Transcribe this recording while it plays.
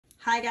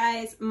Hi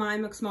guys, my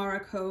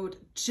Muxmara code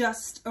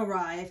just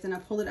arrived and I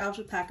pulled it out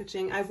of the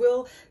packaging. I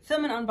will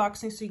film an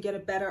unboxing so you get a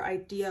better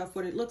idea of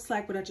what it looks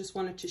like, but I just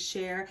wanted to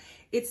share.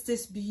 It's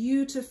this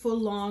beautiful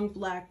long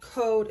black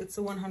coat. It's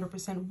a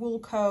 100% wool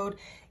coat.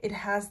 It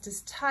has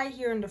this tie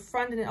here in the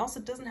front and it also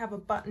doesn't have a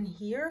button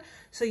here.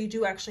 So you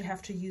do actually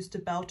have to use the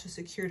belt to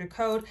secure the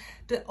coat.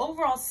 The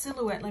overall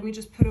silhouette, let me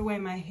just put away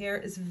my hair,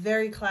 is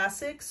very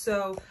classic.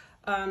 So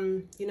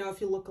you know, if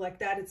you look like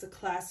that, it's a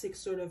classic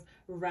sort of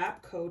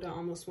wrap coat, I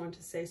almost want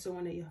to say. So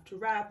when you have to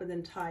wrap and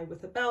then tie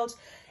with a belt.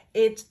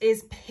 It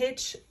is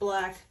pitch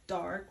black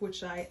dark,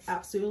 which I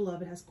absolutely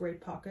love. It has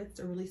great pockets.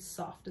 They're really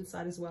soft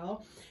inside as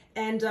well.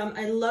 And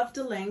I love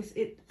the length.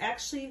 It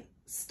actually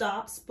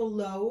stops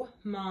below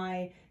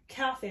my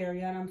calf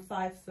area and I'm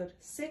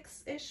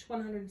 5'6"-ish,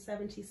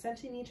 170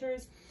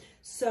 centimeters.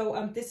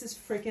 So this is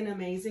freaking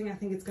amazing. I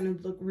think it's going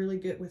to look really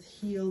good with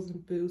heels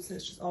and boots, and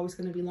it's just always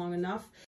going to be long enough.